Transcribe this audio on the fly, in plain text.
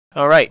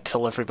Alright,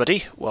 hello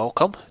everybody,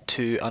 welcome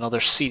to another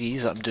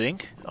series that I'm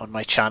doing on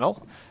my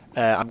channel.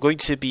 I'm going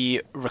to be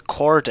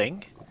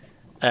recording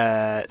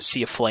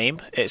Sea of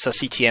Flame. It's a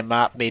CTM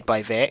map made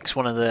by Vechs,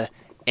 one of the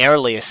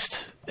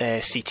earliest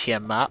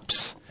CTM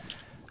maps,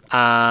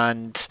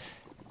 and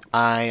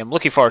I am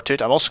looking forward to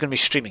it. I'm also going to be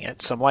streaming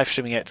it, so I'm live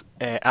streaming it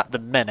at the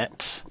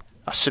minute,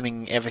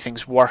 assuming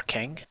everything's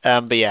working.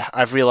 But yeah,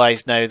 I've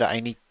realised now that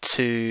I need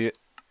to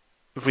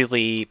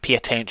really pay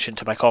attention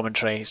to my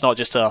commentary. It's not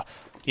just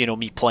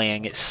me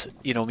playing, it's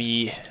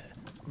me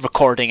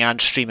recording and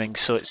streaming,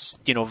 so it's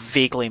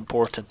vaguely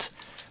important.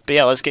 But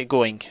yeah, let's get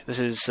going. This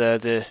is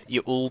the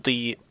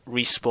oldie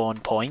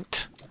respawn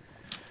point,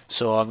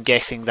 so I'm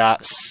guessing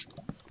that's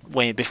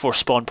before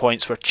spawn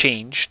points were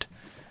changed.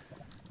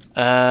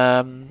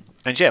 And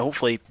yeah,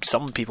 hopefully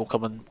some people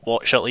come and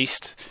watch at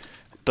least,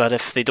 but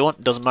if they don't,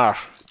 it doesn't matter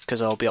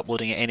because I'll be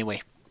uploading it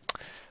anyway.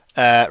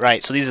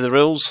 Right, so these are the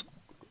rules.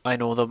 I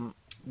know them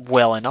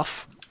well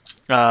enough.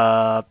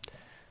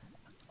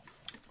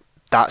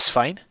 That's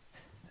fine.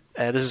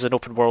 This is an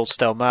open world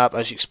style map.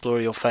 As you explore,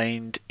 you'll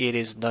find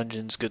areas and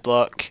dungeons. Good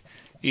luck.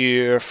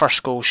 Your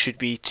first goal should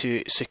be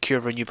to secure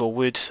renewable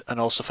wood and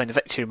also find the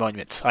Victory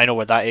Monument. I know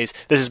where that is.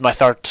 This is my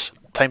third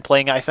time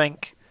playing it, I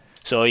think.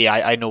 So yeah,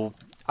 I know.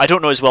 I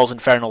don't know as well as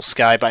Infernal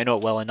Sky, but I know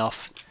it well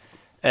enough.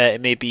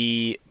 It may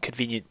be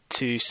convenient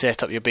to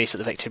set up your base at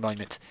the Victory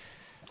Monument.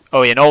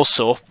 Oh yeah, and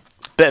also,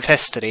 bit of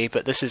history,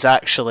 but this is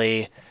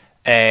actually,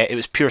 it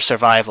was pure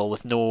survival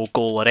with no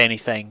goal or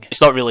anything. It's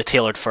not really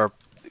tailored for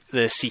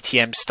the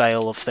CTM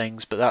style of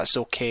things, but that's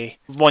okay.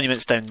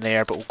 Monument's down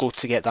there, but we'll go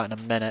to get that in a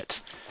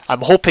minute.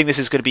 I'm hoping this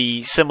is going to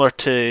be similar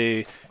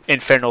to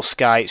Infernal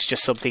Sky. It's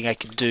just something I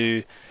can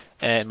do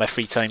in my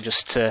free time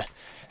just to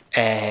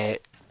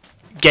get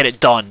it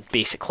done,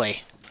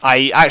 basically.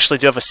 I actually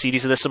do have a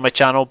series of this on my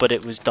channel, but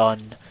it was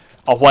done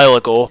a while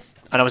ago,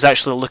 and I was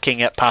actually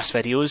looking at past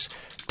videos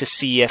to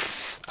see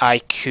if I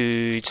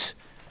could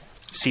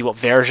see what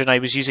version I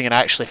was using, and I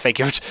actually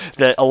figured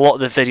that a lot of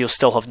the videos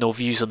still have no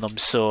views on them,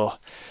 so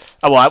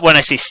well, when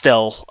I say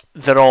still,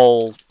 they're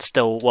all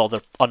still, well,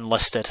 they're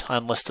unlisted. I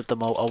unlisted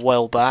them a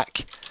while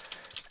back.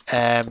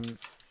 We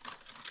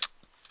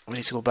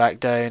need to go back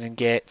down and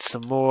get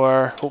some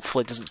more.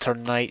 Hopefully it doesn't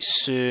turn night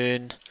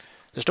soon.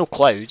 There's no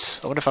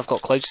clouds. I wonder if I've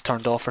got clouds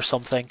turned off or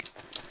something.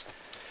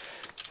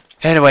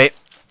 Anyway,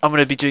 I'm going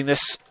to be doing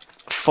this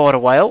for a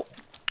while.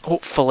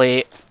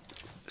 Hopefully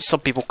some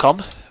people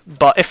come.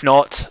 But if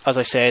not, as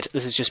I said,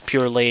 this is just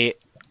purely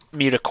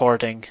me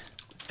recording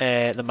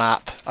the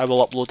map. I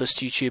will upload this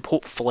to YouTube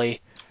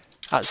hopefully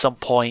at some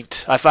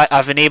point.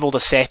 I've enabled a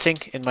setting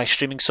in my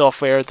streaming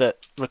software that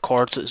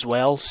records it as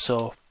well,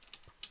 so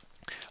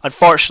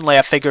unfortunately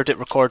I figured it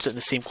records it in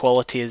the same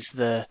quality as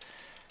the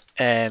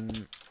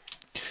oh,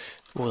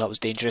 that was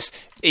dangerous.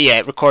 Yeah,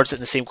 it records it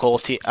in the same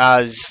quality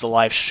as the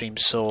live stream,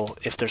 so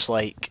if there's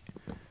like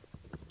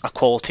a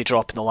quality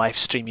drop in the live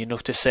stream, you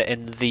notice it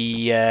in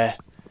the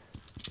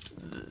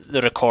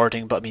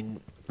recording, but I mean,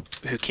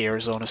 who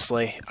cares,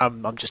 honestly.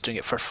 I'm just doing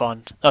it for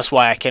fun. That's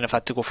why I kind of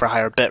had to go for a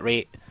higher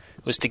bitrate,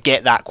 was to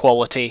get that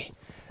quality.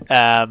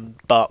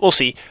 But we'll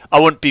see. I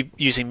won't be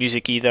using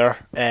music either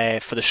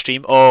for the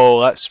stream.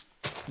 Oh, that's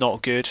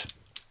not good.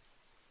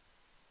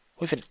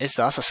 What even is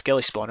that? That's a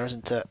skelly spawner,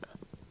 isn't it?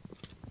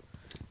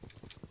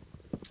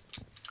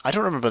 I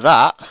don't remember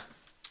that.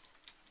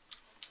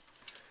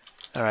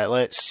 Alright,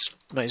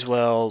 might as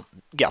well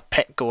get a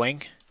pick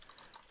going.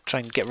 Try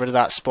and get rid of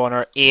that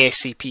spawner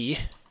ASAP.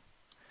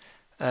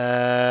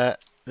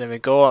 There we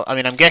go. I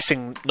mean, I'm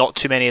guessing not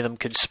too many of them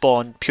can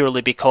spawn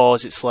purely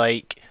because it's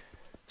like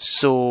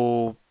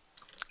so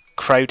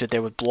crowded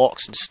there with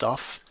blocks and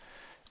stuff.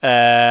 You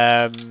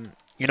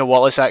know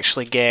what? Let's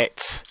actually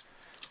get.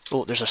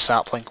 Oh, there's a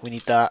sapling. We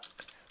need that.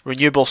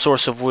 Renewable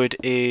source of wood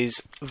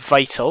is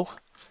vital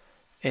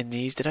in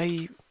these. Did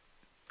I?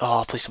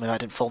 Oh, please tell me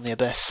that didn't fall in the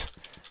abyss.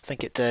 I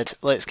think it did.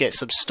 Let's get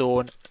some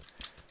stone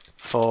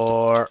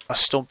for a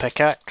stone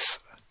pickaxe,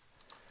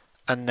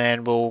 and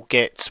then we'll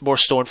get more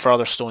stone for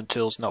other stone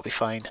tools, and that'll be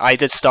fine. I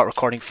did start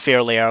recording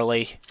fairly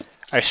early.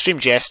 I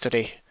streamed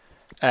yesterday.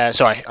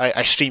 Sorry,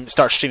 I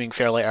start streaming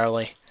fairly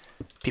early.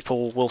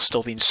 People will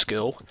still be in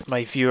school.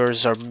 My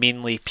viewers are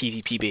mainly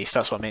PvP based,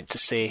 that's what I meant to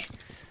say.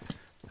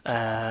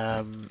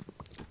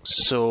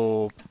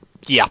 So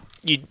yeah,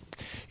 you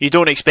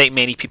don't expect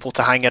many people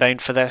to hang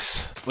around for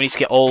this. We need to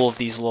get all of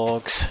these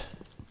logs.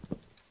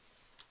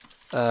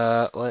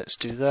 Let's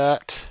do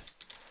that.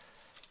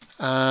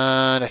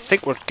 And I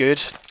think we're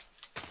good.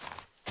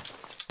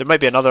 There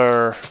might be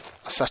a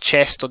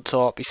chest on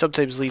top. He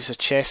sometimes leaves a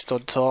chest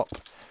on top.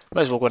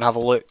 Might as well go and have a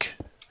look,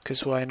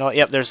 because why not?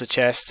 Yep, there's the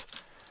chest.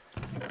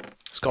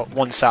 It's got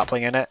one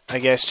sapling in it, I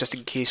guess, just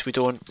in case we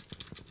don't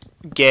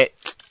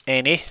get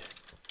any.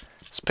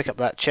 Let's pick up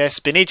that chest. It's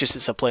been ages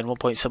since I played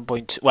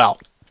 1.7.2. Well,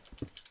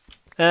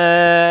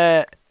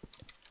 yeah,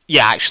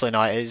 actually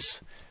no, it is.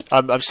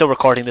 I'm still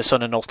recording this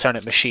on an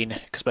alternate machine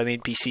because my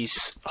main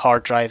PC's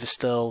hard drive is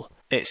still.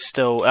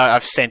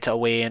 I've sent it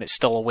away and it's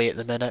still away at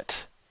the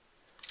minute.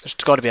 There's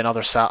got to be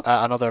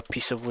another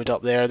piece of wood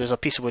up there. There's a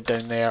piece of wood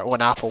down there. Oh,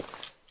 an apple.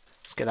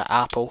 Let's get that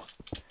apple.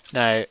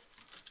 Now,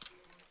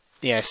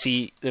 yeah,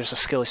 see, there's a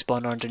skelly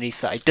spawner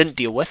underneath that I didn't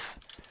deal with.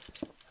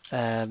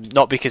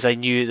 Not because I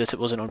knew that it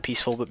wasn't on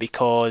peaceful, but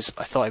because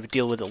I thought I would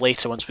deal with it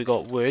later once we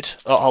got wood.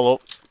 Oh, hello.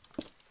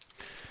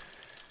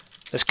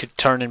 This could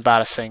turn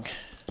embarrassing.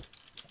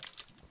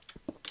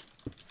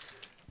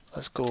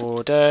 Let's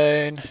go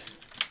down.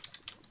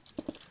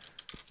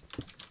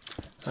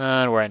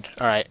 And we're in.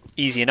 Alright,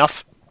 easy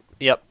enough.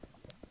 Yep.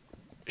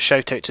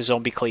 Shout out to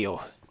Zombie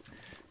Cleo.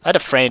 I had a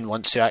friend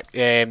once who,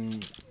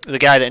 the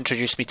guy that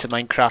introduced me to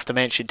Minecraft, I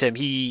mentioned him.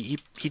 He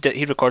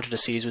recorded a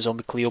series with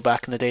Zombie Cleo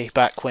back in the day,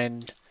 back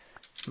when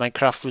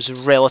Minecraft was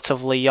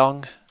relatively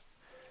young.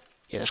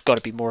 Yeah, there's got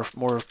to be more.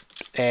 What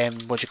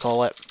do you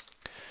call it?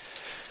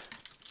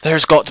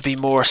 There's got to be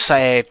more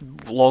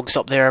logs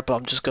up there, but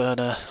I'm just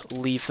gonna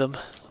leave them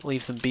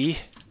be.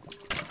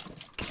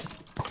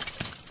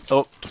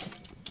 Oh.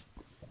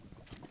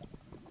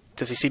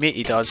 Does he see me?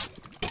 He does.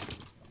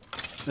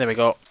 There we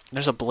go.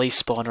 There's a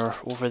blaze spawner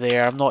over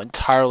there. I'm not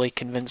entirely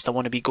convinced I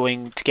want to be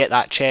going to get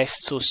that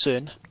chest so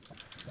soon.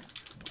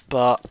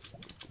 But,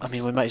 I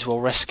mean, we might as well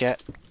risk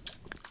it.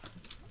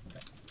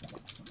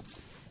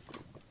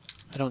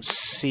 I don't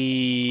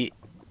see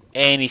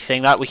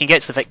anything. That we can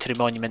get to the Victory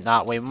Monument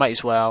that way. We might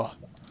as well.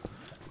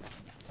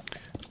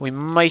 We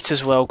might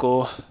as well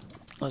go.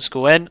 Let's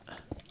go in.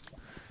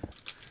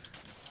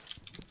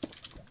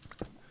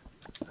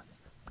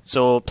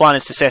 So, plan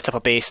is to set up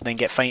a base and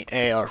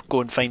then or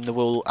go and find the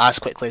wool as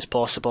quickly as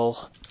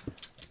possible.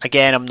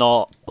 Again, I'm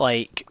not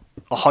like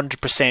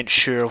 100%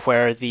 sure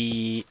where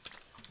the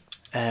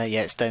yeah,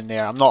 it's down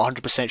there. I'm not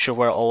 100% sure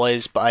where it all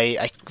is, but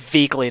I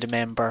vaguely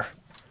remember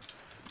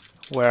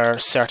where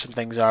certain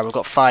things are. We've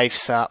got 5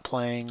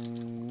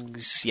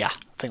 saplings. Yeah,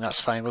 I think that's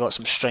fine. We've got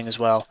some string as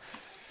well.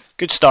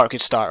 Good start,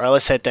 good start. Right,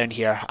 let's head down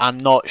here. I'm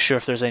not sure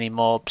if there's any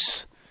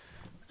mobs,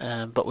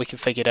 but we can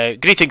figure it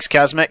out. Greetings,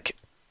 Casmic.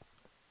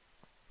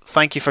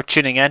 Thank you for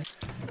tuning in.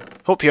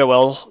 Hope you're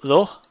well,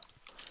 though.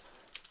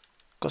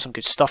 Got some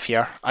good stuff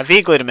here. I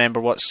vaguely remember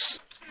what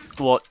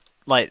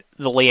like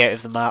the layout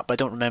of the map, but I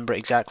don't remember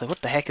exactly.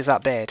 What the heck is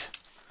that bed?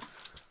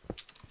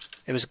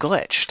 It was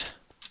glitched.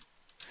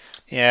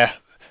 Yeah,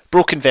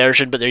 broken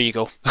version, but there you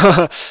go.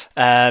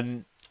 I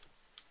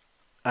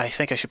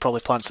think I should probably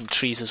plant some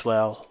trees as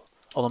well,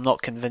 although I'm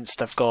not convinced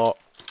I've got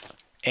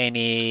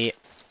any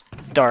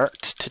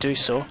dirt to do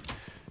so.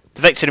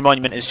 The Victory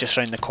Monument is just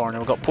around the corner.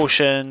 We've got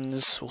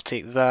potions, we'll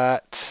take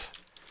that,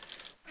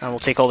 and we'll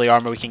take all the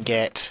armour we can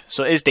get.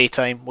 So it is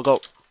daytime. We've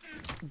got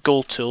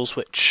gold tools,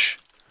 which,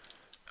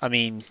 I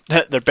mean,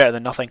 they're better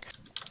than nothing.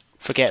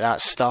 Forget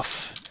that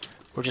stuff.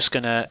 We're just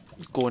going to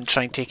go and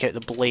try and take out the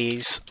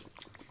blaze.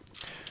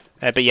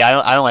 But yeah,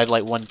 I only had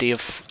like 1 day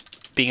of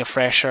being a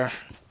fresher.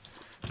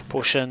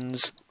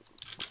 Potions.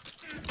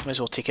 Might as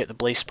well take out the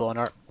blaze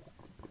spawner.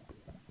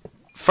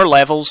 For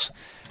levels,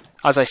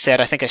 as I said,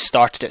 I think I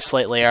started it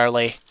slightly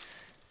early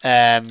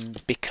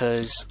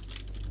because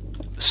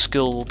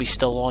school will be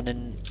still on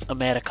in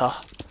America.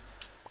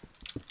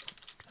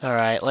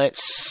 Alright,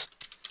 let's...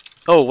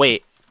 Oh,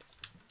 wait.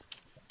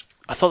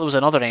 I thought there was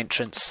another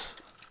entrance.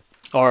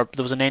 Or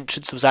there was an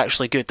entrance that was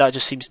actually good. That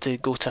just seems to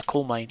go to a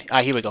coal mine.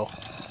 Ah, here we go.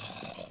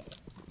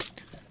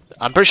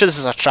 I'm pretty sure this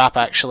is a trap,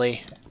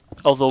 actually.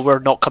 Although we're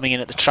not coming in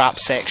at the trap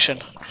section.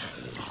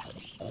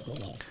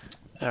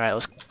 Alright,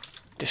 let's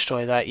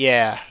destroy that.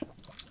 Yeah.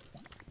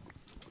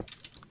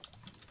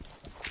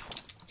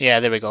 Yeah,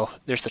 there we go.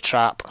 There's the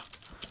trap.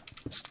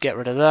 Let's get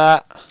rid of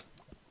that.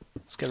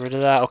 Let's get rid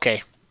of that.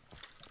 Okay.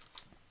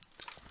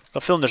 I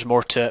feel there's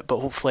more to it, but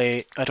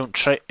hopefully I don't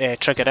trigger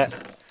it. Right,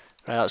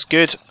 that's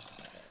good.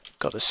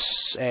 Got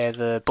this,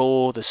 the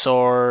bow, the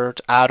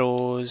sword,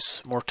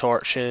 arrows, more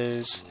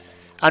torches,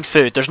 and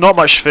food. There's not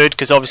much food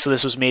because obviously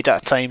this was made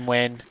at a time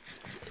when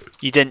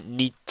you didn't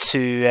need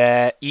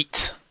to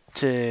eat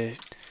to,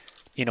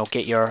 you know,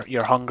 get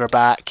your hunger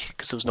back,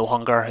 because there was no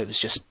hunger. It was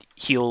just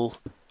heal.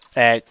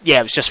 Yeah,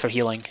 it was just for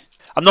healing.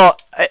 I'm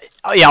not.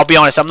 Yeah, I'll be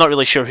honest. I'm not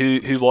really sure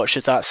who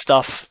watches that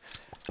stuff.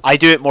 I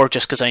do it more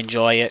just because I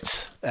enjoy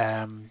it.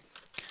 I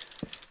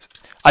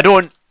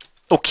don't.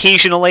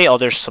 Occasionally, oh,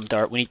 there's some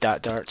dirt. We need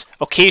that dirt.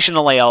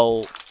 Occasionally,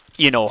 I'll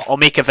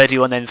make a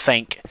video and then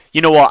think,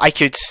 you know what, I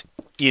could,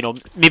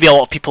 maybe a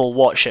lot of people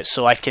watch it,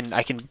 so I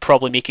can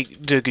probably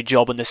do a good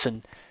job on this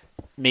and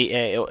make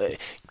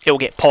it'll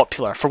get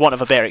popular, for want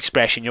of a better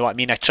expression. You know what I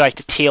mean? I try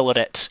to tailor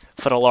it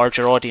for a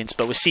larger audience,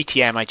 but with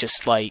CTM, I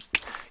just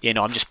like,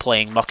 I'm just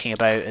playing, mucking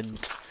about,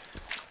 and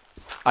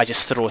I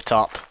just throw it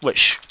up.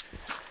 Which,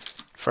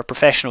 for a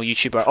professional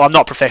YouTuber, I'm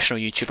not a professional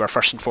YouTuber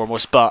first and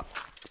foremost, but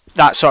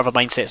that sort of a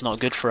mindset is not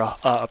good for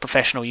a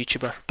professional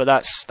YouTuber, but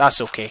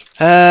that's okay.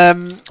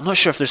 I'm not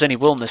sure if there's any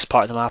wool in this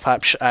part of the map,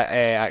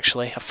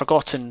 actually. I've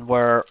forgotten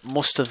where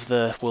most of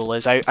the wool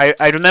is. I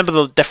remember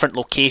the different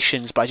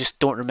locations, but I just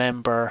don't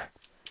remember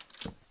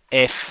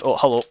if... Oh,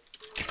 hello.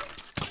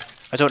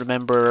 I don't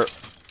remember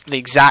the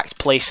exact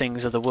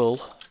placings of the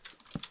wool.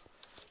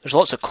 There's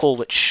lots of coal,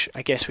 which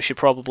I guess we should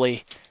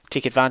probably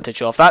take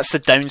advantage of. That's the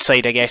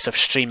downside, I guess, of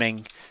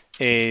streaming,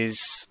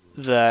 is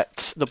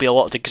that there'll be a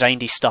lot of the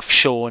grindy stuff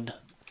shown.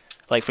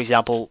 Like, for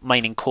example,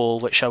 mining coal,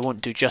 which I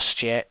won't do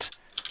just yet.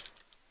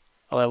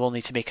 Although I will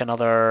need to make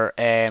another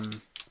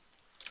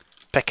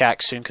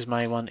pickaxe soon, because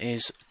my one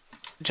is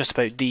just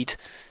about dead.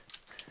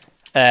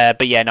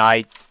 But yeah, no,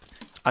 I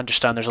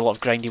understand there's a lot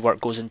of grindy work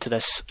goes into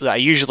this that I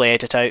usually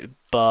edit out,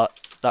 but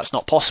that's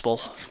not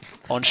possible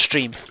on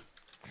stream.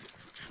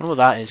 I wonder what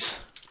that is.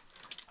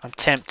 I'm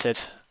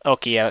tempted.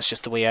 Okay, yeah, that's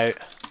just the way out.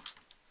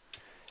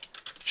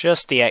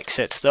 Just the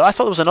exit. Though I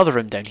thought there was another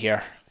room down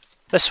here.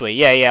 This way.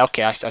 Yeah,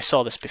 okay, I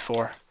saw this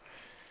before.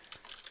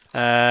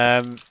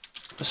 There's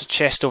a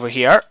chest over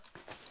here.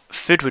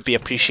 Food would be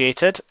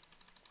appreciated.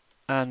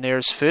 And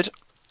there's food.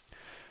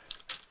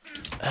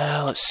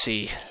 Let's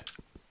see.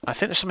 I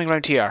think there's something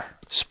around here.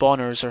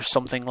 Spawners or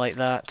something like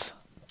that.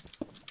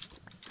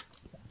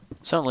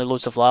 Certainly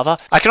loads of lava.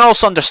 I can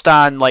also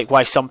understand like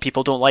why some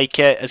people don't like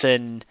it, as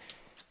in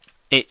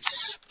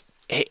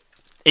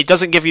it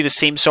doesn't give you the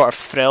same sort of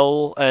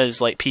thrill as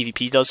like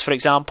PvP does, for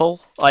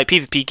example. Like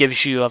PvP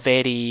gives you a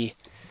very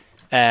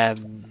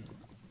adrenaline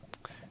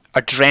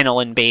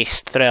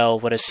based thrill,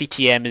 whereas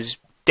CTM is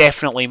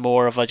definitely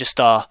more of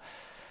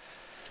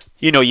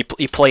you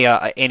play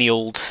any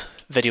old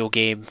video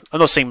game. I'm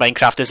not saying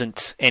Minecraft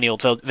isn't any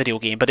old video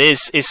game, but it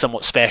is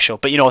somewhat special.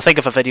 But think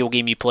of a video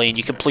game you play and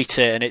you complete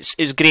it, and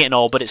it's great and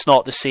all, but it's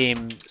not the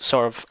same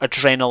sort of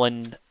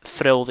adrenaline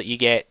thrill that you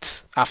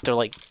get after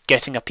like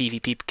getting a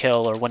PvP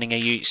kill or winning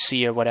a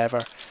UHC or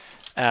whatever.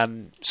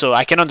 So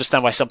I can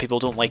understand why some people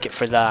don't like it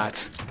for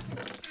that.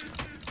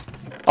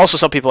 Also,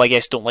 some people, I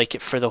guess, don't like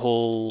it for the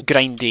whole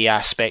grindy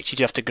aspect. You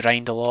do have to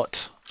grind a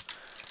lot.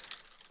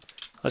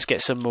 Let's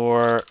get some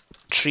more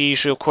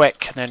trees real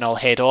quick, and then I'll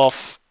head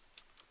off.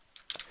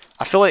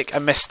 I feel like I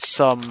missed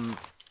some,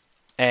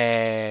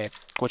 I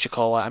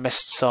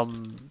missed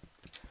some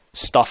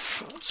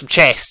stuff, some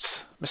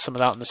chests. Missed some of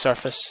that on the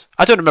surface.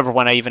 I don't remember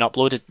when I even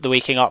uploaded the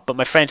Waking Up, but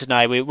my friend and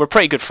I, we were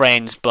pretty good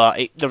friends, but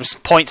there was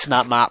points in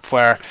that map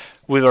where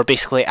we were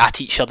basically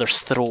at each other's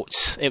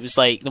throats. It was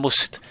like the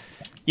most,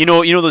 you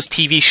know those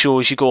TV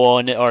shows you go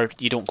on, or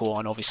you don't go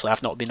on, obviously,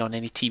 I've not been on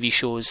any TV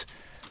shows.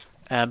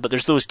 But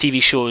there's those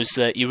TV shows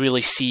that you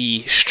really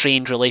see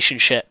strained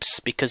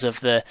relationships because of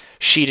the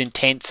sheer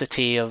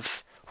intensity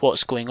of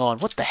what's going on.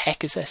 What the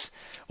heck is this?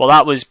 Well,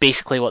 that was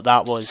basically what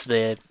that was,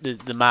 the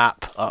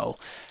map.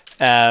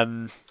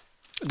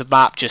 The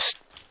map just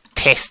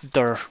tested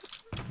their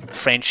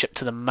friendship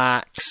to the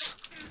max.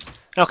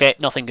 Okay,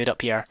 nothing good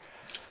up here.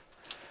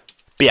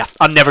 But yeah,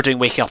 I'm never doing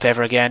Waking Up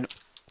ever again.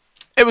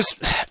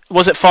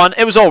 Was it fun?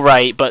 It was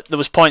alright, but there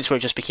was points where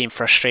it just became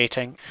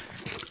frustrating.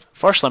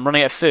 Firstly, I'm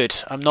running out of food.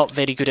 I'm not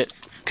very good at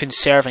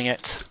conserving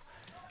it.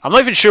 I'm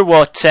not even sure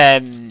what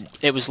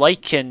it was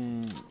like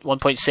in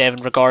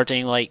 1.7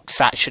 regarding like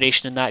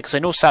saturation and that, because I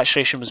know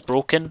saturation was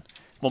broken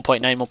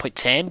 1.9,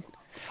 1.10.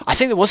 I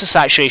think there was a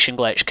saturation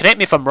glitch. Correct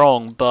me if I'm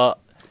wrong, but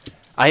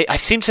I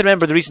seem to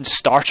remember the reason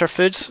starter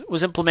food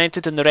was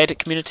implemented in the Reddit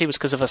community was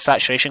because of a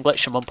saturation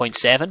glitch in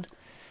 1.7.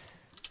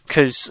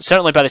 Because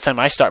certainly by the time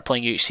I started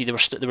playing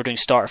UHC, they were doing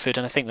starter food,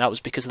 and I think that was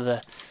because of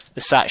the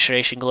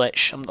saturation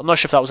glitch. I'm not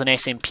sure if that was an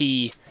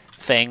SMP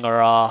thing or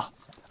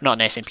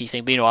not an SMP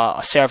thing, but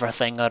a server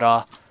thing or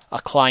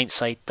a client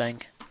side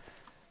thing.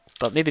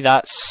 But maybe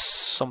that's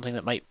something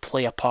that might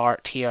play a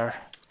part here.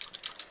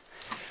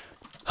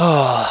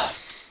 Oh,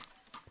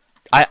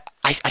 I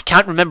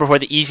can't remember where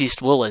the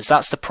easiest wool is.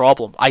 That's the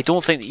problem. I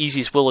don't think the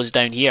easiest wool is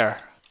down here.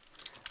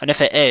 And if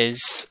it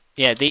is,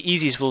 yeah, the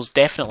easiest wool is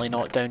definitely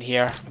not down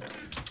here.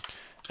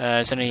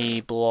 Is there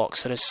any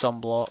blocks? There is some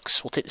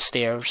blocks. We'll take the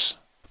stairs.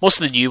 Most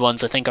of the new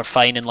ones I think are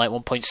fine in like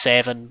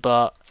 1.7,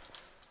 but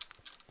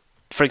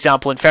for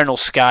example, Infernal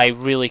Sky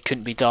really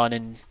couldn't be done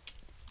in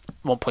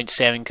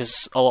 1.7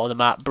 because a lot of the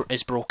map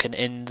is broken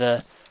in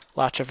the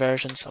latter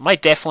versions. Am I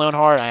definitely on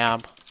hard? I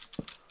am.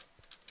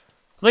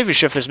 I'm not even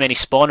sure if there's many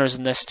spawners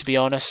in this, to be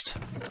honest.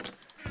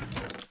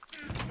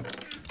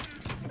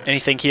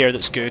 Anything here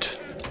that's good?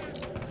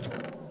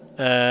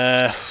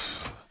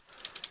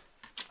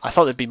 I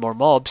thought there'd be more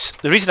mobs.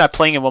 The reason I'm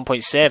playing in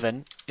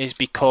 1.7 is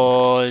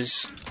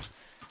because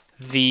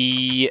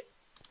I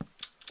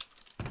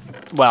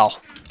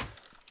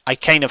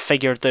kind of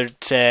figured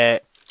that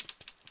there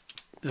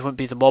wouldn't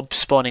be the mob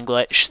spawning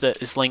glitch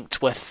that is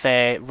linked with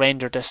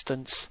render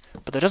distance,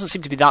 but there doesn't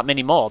seem to be that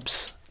many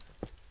mobs.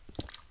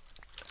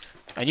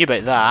 I knew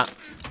about that.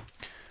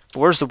 But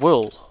where's the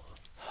wool?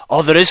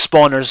 Oh, there is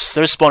spawners.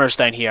 There's spawners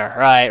down here.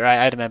 Right.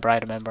 I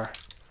remember.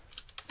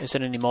 Is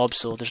there any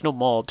mobs though? There's no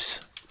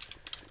mobs.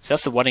 So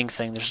that's the worrying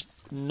thing. There's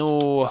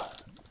no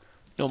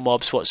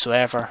mobs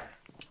whatsoever.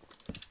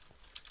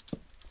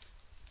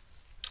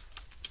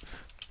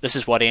 This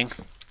is worrying.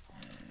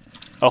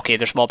 Okay,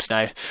 there's mobs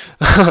now.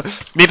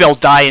 Maybe I'll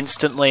die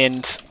instantly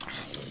and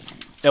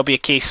it'll be a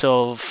case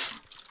of,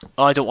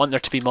 oh, I don't want there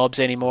to be mobs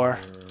anymore.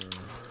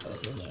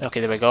 Okay,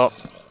 there we go.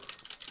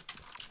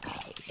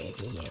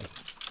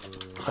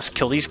 Let's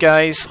kill these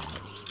guys.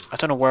 I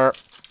don't know where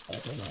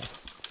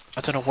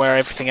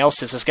everything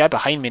else is. There's a guy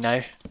behind me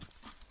now.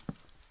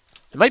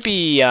 There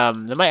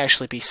might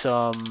actually be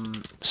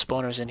some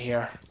spawners in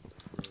here.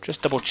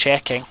 Just double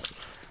checking.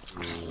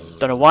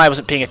 Don't know why I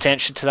wasn't paying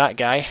attention to that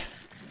guy.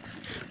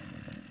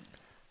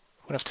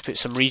 I'm gonna have to put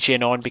some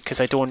regen on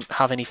because I don't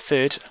have any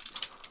food.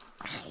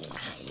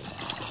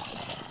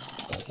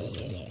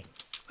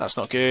 That's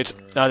not good.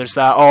 Now there's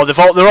that. Oh,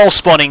 they're all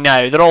spawning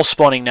now. They're all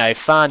spawning now.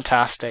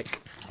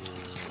 Fantastic.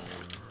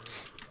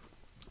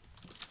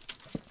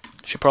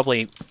 Should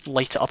probably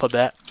light it up a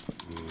bit.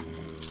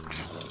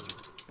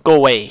 Go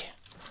away.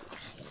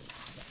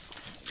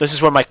 This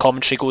is where my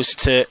commentary goes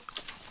to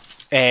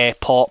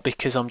pot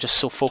because I'm just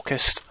so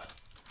focused.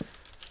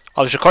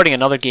 I was recording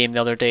another game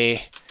the other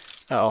day.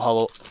 Oh,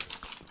 hello.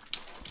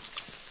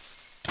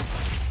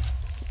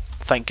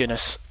 Thank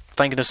goodness.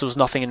 Thank goodness there was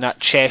nothing in that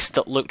chest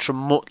that looked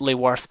remotely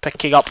worth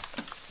picking up.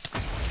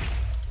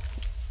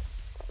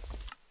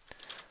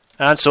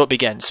 And so it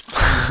begins.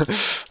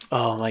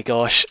 Oh my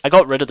gosh. I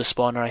got rid of the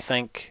spawner, I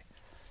think.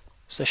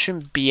 So there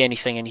shouldn't be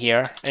anything in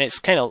here. And it's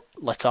kind of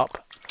lit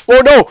up.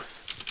 Oh no!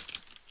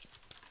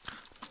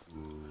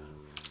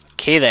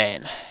 Okay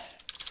then.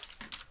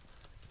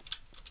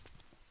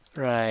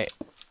 Right.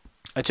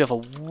 I do have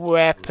a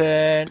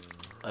weapon.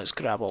 Let's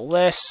grab all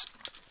this.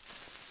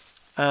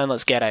 And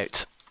let's get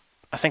out.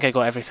 I think I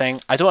got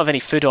everything. I don't have any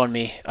food on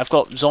me. I've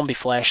got zombie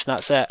flesh and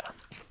that's it.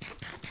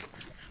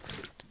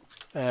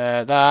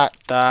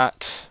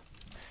 That.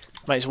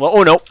 Might as well.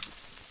 Oh no!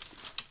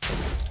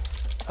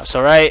 That's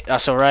alright,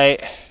 that's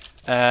alright.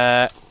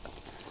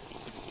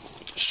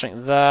 Just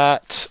drink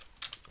that.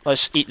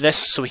 Let's eat this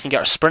so we can get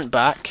our sprint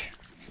back.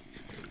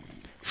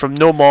 From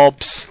no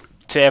mobs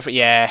to every...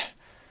 Yeah.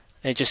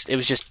 It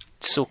was just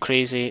so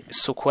crazy,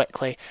 so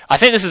quickly. I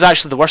think this is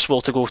actually the worst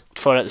wall to go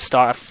for at the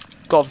start.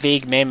 I've got a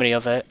vague memory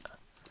of it.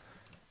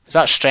 Is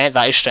that strength?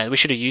 That is strength. We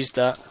should have used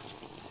that.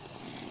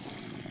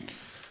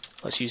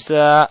 Let's use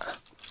that.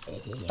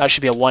 That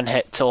should be a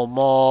one-hit to all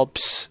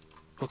mobs.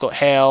 We've got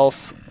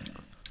health.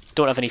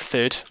 Don't have any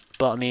food,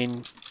 but I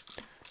mean,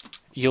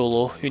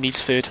 YOLO. Who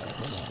needs food?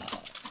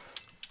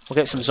 We'll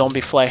get some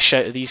zombie flesh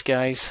out of these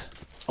guys.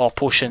 Oh,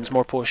 potions.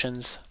 More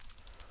potions.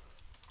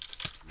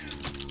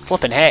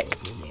 Flippin' heck.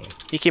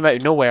 He came out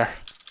of nowhere.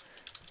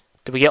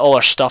 Did we get all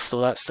our stuff, though?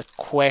 That's the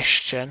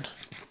question.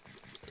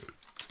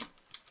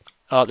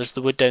 Oh, there's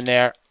the wood down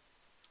there.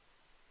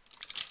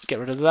 Get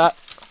rid of that.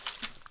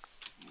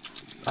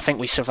 I think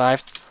we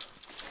survived.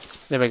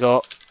 There we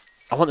go.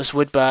 I want this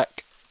wood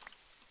back.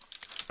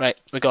 Right,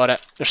 we got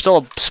it. There's still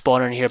a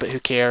spawner in here, but who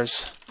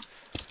cares?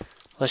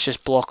 Let's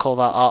just block all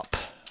that up.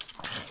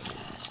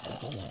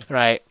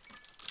 Right.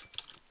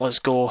 Let's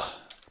go.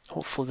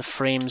 Hopefully the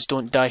frames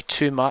don't die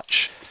too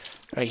much.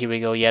 Right, here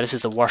we go. Yeah, this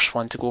is the worst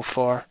one to go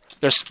for.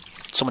 There's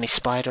so many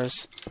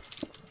spiders.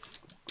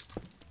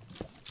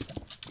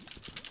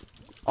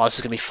 Oh, this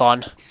is going to be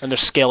fun. And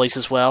there's skellies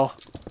as well.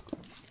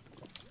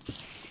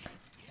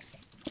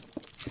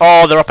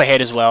 Oh, they're up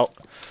ahead as well.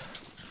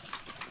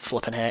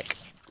 Flippin' heck.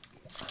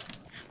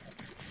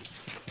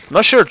 I'm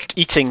not sure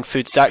eating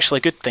food's actually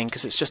a good thing,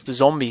 because it's just the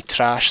zombie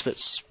trash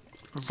that's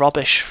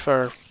rubbish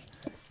for,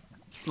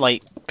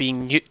 like,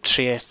 being being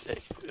nutritious,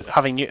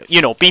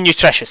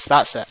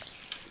 that's it.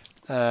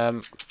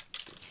 There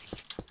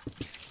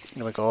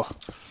we go.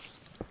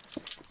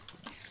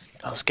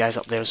 Those guys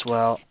up there as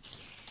well.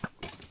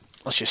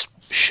 Let's just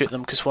shoot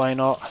them, because why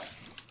not?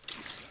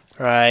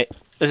 Right,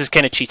 this is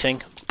kind of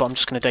cheating, but I'm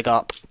just going to dig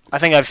up. I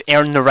think I've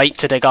earned the right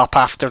to dig up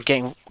after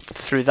getting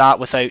through that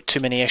without too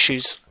many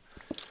issues.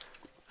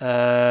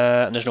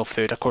 And there's no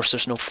food, of course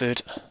there's no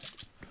food.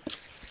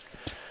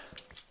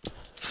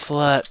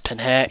 Flippin'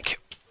 heck.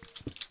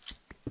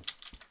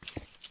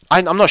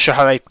 I'm not sure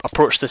how I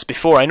approached this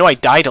before. I know I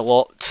died a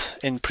lot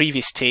in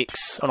previous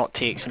takes, or not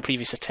takes, in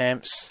previous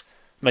attempts.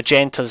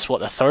 Magenta's what,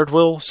 the third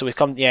wool? So we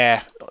come,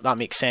 yeah, that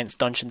makes sense.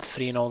 Dungeon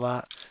 3 and all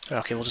that.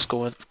 Okay, we'll just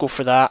go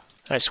for that.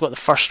 Alright, so we got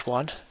the first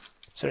one.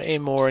 Is there any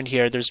more in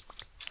here? There's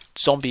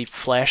zombie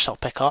flesh that I'll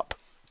pick up.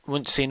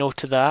 Wouldn't say no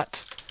to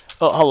that.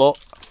 Oh, hello.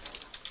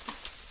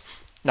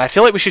 Now I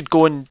feel like we should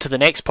go into the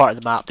next part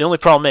of the map. The only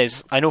problem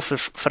is, I know for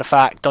a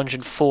fact,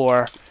 Dungeon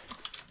 4...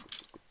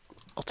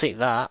 I'll take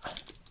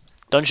that.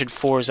 Dungeon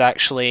 4 is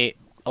actually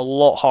a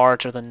lot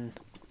harder than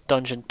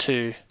Dungeon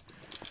 2.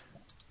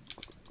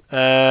 We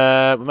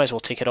might as well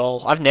take it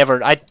all. I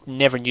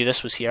never knew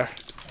this was here.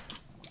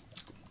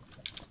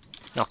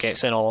 Okay,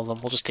 it's in all of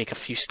them. We'll just take a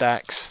few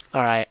stacks.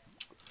 Alright.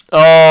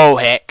 Oh,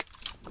 heck.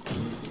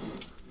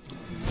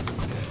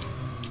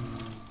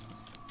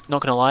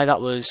 Not gonna lie,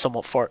 that was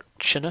somewhat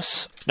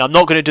fortuitous. Now, I'm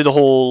not gonna do the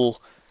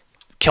whole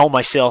kill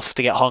myself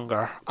to get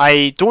hunger.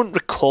 I don't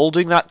recall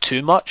doing that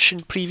too much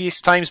in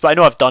previous times, but I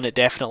know I've done it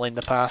definitely in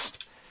the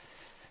past.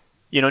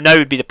 You know, now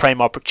would be the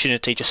prime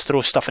opportunity. Just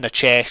throw stuff in a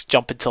chest,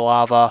 jump into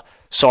lava,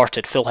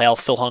 sorted, full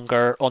health, full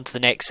hunger, on to the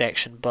next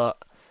section, but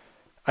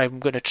I'm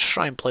going to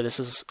try and play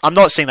this as... I'm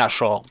not saying that's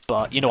wrong,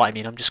 but you know what I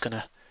mean. I'm just going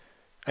to...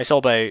 It's all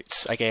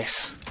about, I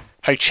guess,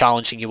 how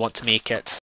challenging you want to make it.